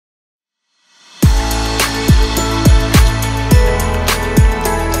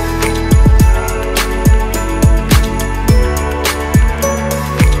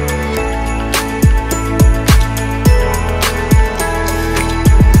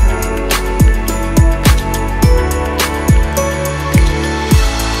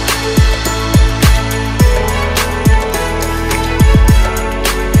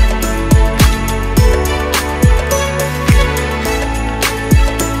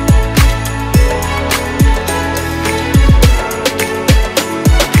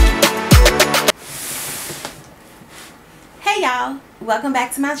welcome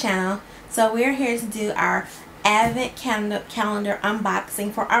back to my channel. So we're here to do our advent calendar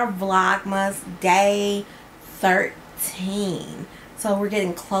unboxing for our Vlogmas day 13. So we're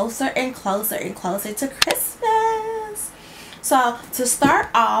getting closer and closer and closer to Christmas. So to start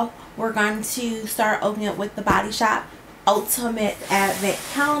off, we're going to start opening up with the Body Shop Ultimate Advent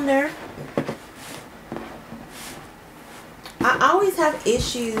Calendar. I always have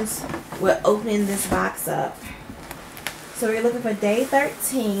issues with opening this box up. So we're looking for day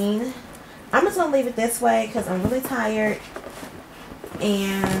 13. I'm just going to leave it this way because I'm really tired.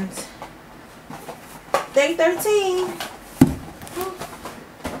 And day 13.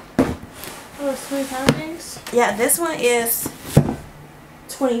 Oh, it's 25 days? Yeah, this one is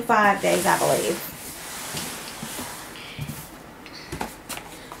 25 days, I believe.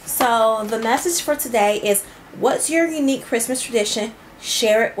 So the message for today is, what's your unique Christmas tradition?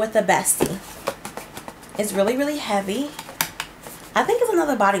 Share it with a bestie. It's really, really heavy. I think it's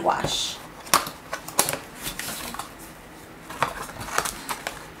another body wash.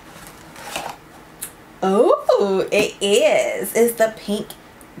 Oh, it is. It's the pink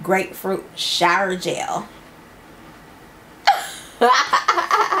grapefruit shower gel.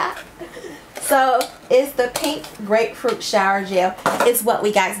 So it's the pink grapefruit shower gel. It's what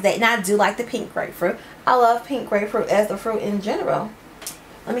we got today. And I do like the pink grapefruit. I love pink grapefruit as the fruit in general.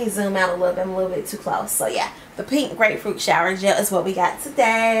 Let me zoom out a little bit. I'm a little bit too close. So yeah, the pink grapefruit shower gel is what we got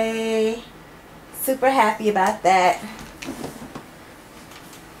today. Super happy about that.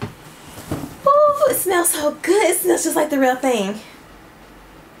 Ooh, it smells so good. It smells just like the real thing.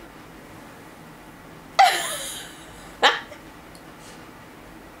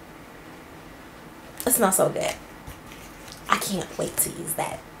 It smells so good. I can't wait to use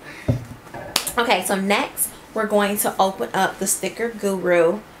that. Okay, so next we're going to open up the Sticker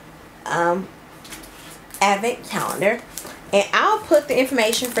Guru Advent Calendar. And I'll put the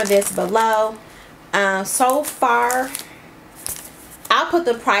information for this below. So far, I'll put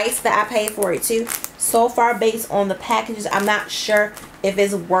the price that I paid for it too. So far, based on the packages, I'm not sure if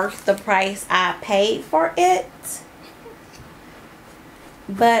it's worth the price I paid for it.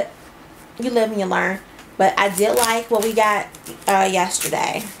 But you live and you learn. But I did like what we got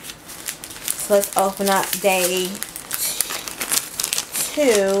yesterday. So let's open up day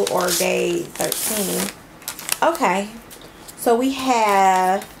 2 or day 13. Okay. So we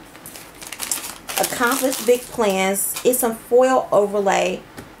have Accomplish Big Plans. It's some foil overlay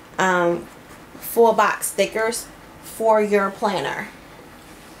full box stickers for your planner.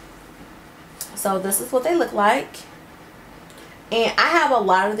 So this is what they look like. And I have a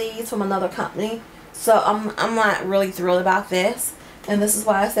lot of these from another company. So I'm not really thrilled about this. And this is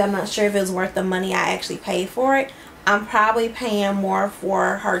why I said I'm not sure if it's worth the money I actually paid for it. I'm probably paying more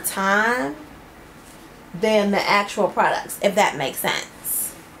for her time than the actual products, if that makes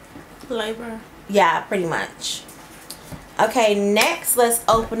sense. Labor. Yeah, pretty much. Okay, next let's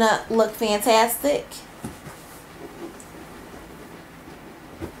open up Look Fantastic.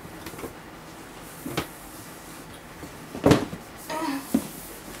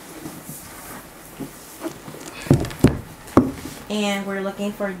 And we're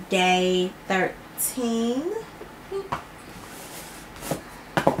looking for day 13.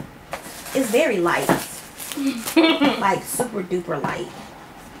 It's very light. Like super duper light.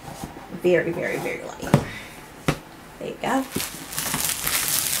 Very, very, very light. There you go.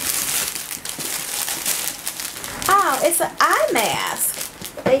 Oh, it's an eye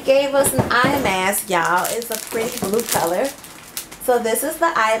mask. They gave us an eye mask, y'all. It's a pretty blue color. So this is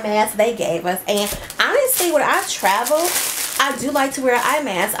the eye mask they gave us. And honestly, when I travel, I do like to wear an eye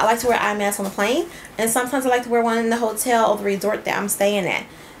mask. I like to wear eye masks on the plane. And sometimes I like to wear one in the hotel or the resort that I'm staying at.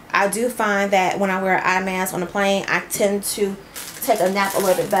 I do find that when I wear an eye mask on the plane, I tend to take a nap a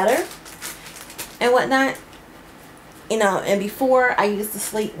little bit better and whatnot. You know, and before I used to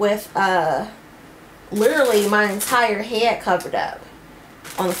sleep with literally my entire head covered up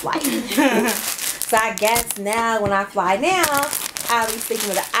on the flight. So I guess now when I fly now, I'll be sleeping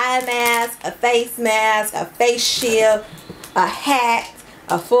with an eye mask, a face shield, a hat,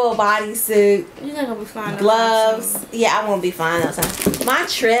 a full bodysuit, You're not gonna be fine. gloves. Yeah, I won't be fine those times.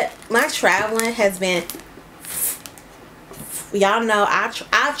 My traveling has been, y'all know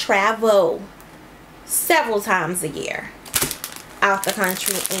I travel several times a year out the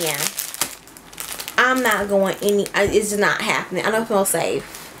country, and I'm not going it's just not happening. I don't feel safe.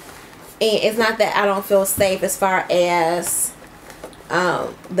 And it's not that I don't feel safe as far as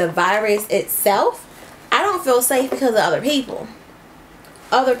the virus itself. I don't feel safe because of other people.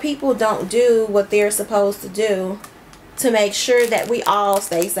 Other people don't do what they're supposed to do to make sure that we all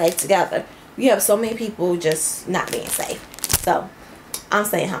stay safe together. We have so many people just not being safe. So I'm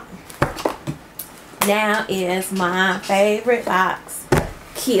staying home. Now is my favorite box,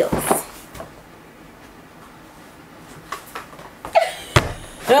 KIEHL'S.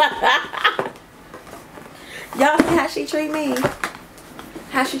 Y'all see how she treat me?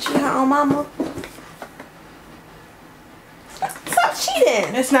 How she treat her own mama? Stop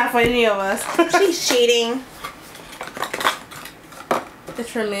cheating. It's not for any of us. She's cheating. It's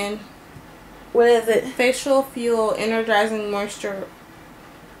for men. What is it? Facial Fuel Energizing Moisture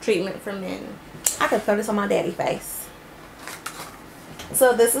Treatment for Men. I could throw this on my daddy face.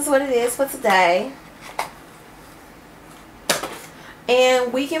 So this is what it is for today.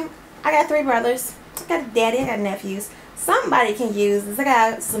 And I got 3 brothers. I got a daddy, I got nephews. Somebody can use this. I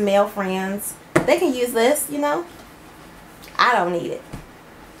got some male friends. They can use this, you know. I don't need it.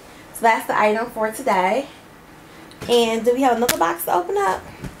 So that's the item for today. And do we have another box to open up?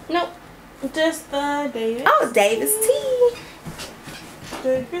 Nope. Just the Daze. Oh, it's David's tea.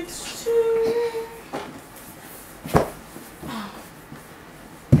 David's tea.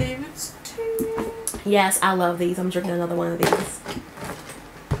 David's tea. Yes, I love these. I'm drinking another one of these.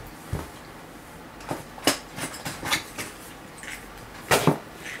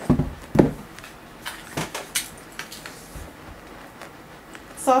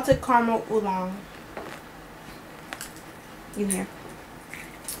 Salted caramel oolong. You here.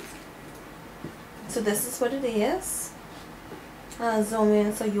 So this is what it is. I'll zoom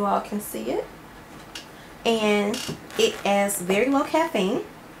in so you all can see it. And it has very low caffeine.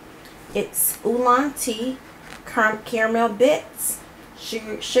 It's oolong tea, caramel bits,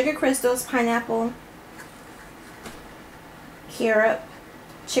 sugar crystals, pineapple, carob,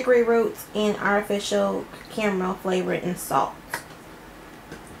 chicory roots, and artificial caramel flavor and salt.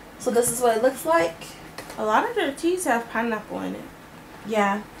 So this is what it looks like. A lot of their teas have pineapple in it.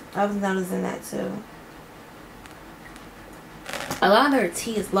 Yeah, I was noticing that too. A lot of their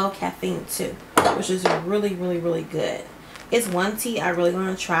tea is low caffeine too, which is really, really, really good. It's one tea I really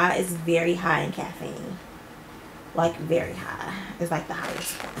want to try. It's very high in caffeine. Like very high. It's like the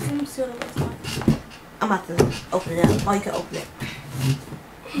highest one. Let me see what it looks like. I'm about to open it up. Oh, you can open it.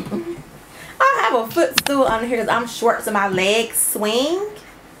 I have a footstool under here because I'm short so my legs swing.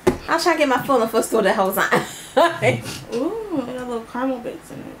 I was trying to get my foot on the footstool the whole time. Ooh, it got little caramel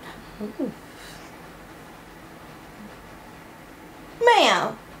bits in it. Ooh.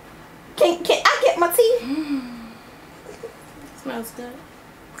 Ma'am, can I get my tea? Smells good.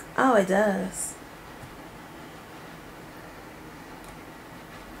 Oh, it does.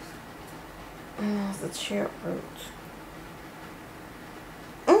 Oh, it's a cherry fruit.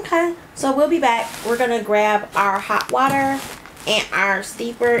 Okay, so we'll be back. We're gonna grab our hot water and our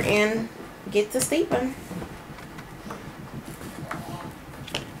steeper and get to steeping.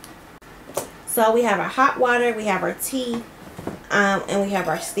 So we have our hot water, we have our tea, and we have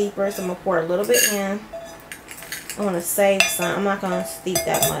our steeper. So I'm gonna pour a little bit in. I want to save some. I'm not gonna steep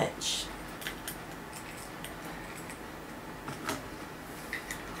that much.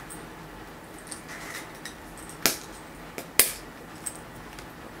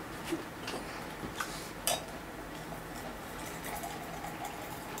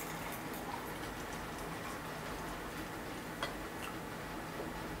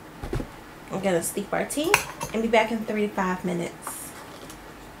 I'm gonna steep our tea and be back in 3 to 5 minutes.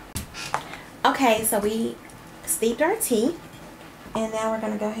 Okay, so we steeped our tea and now we're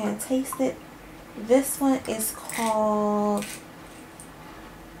gonna go ahead and taste it. This one is called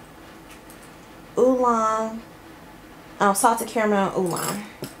oolong, salted caramel oolong.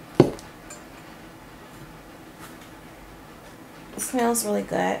 It smells really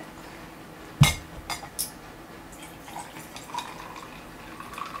good.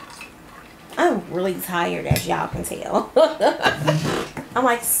 I'm really tired, as y'all can tell. I'm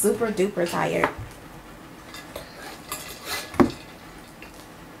like super duper tired.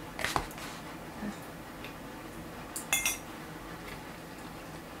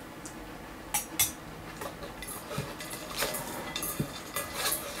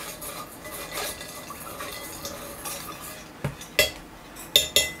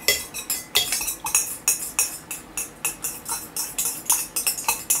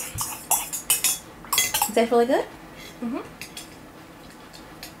 Is that really good? Mm-hmm.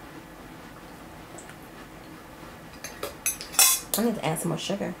 I need to add some more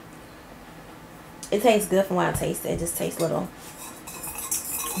sugar. It tastes good from what I tasted. It just tastes a little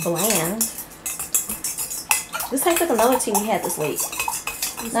bland. This tastes like another tea we had this week.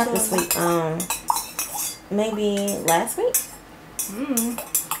 Not this week. Maybe last week?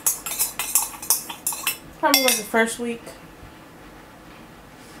 Probably like the first week.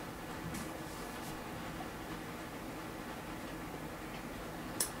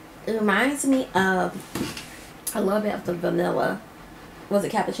 It reminds me of a little bit of the vanilla. Was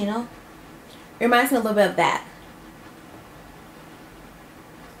it cappuccino? It reminds me a little bit of that.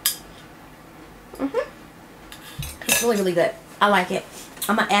 It's really, really good. I like it.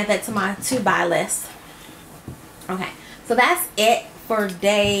 I'm going to add that to my to-buy list. Okay. So that's it for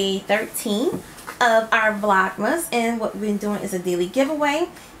day 13 of our Vlogmas. And what we've been doing is a daily giveaway.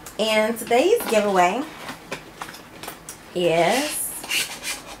 And today's giveaway is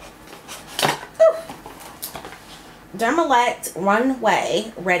Dermalect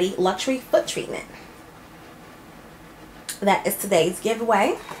Runway Ready Luxury Foot Treatment. That is today's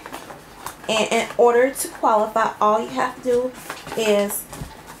giveaway. And in order to qualify, all you have to do is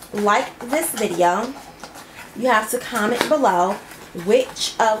like this video. You have to comment below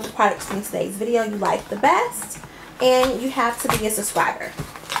which of the products from today's video you like the best. And you have to be a subscriber.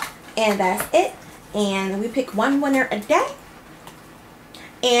 And that's it. And we pick one winner a day.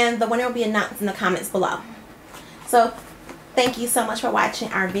 And the winner will be announced in the comments below. So, thank you so much for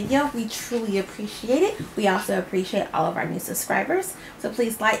watching our video. We truly appreciate it. We also appreciate all of our new subscribers. So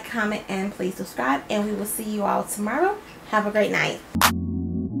please like, comment, and please subscribe. And we will see you all tomorrow. Have a great night.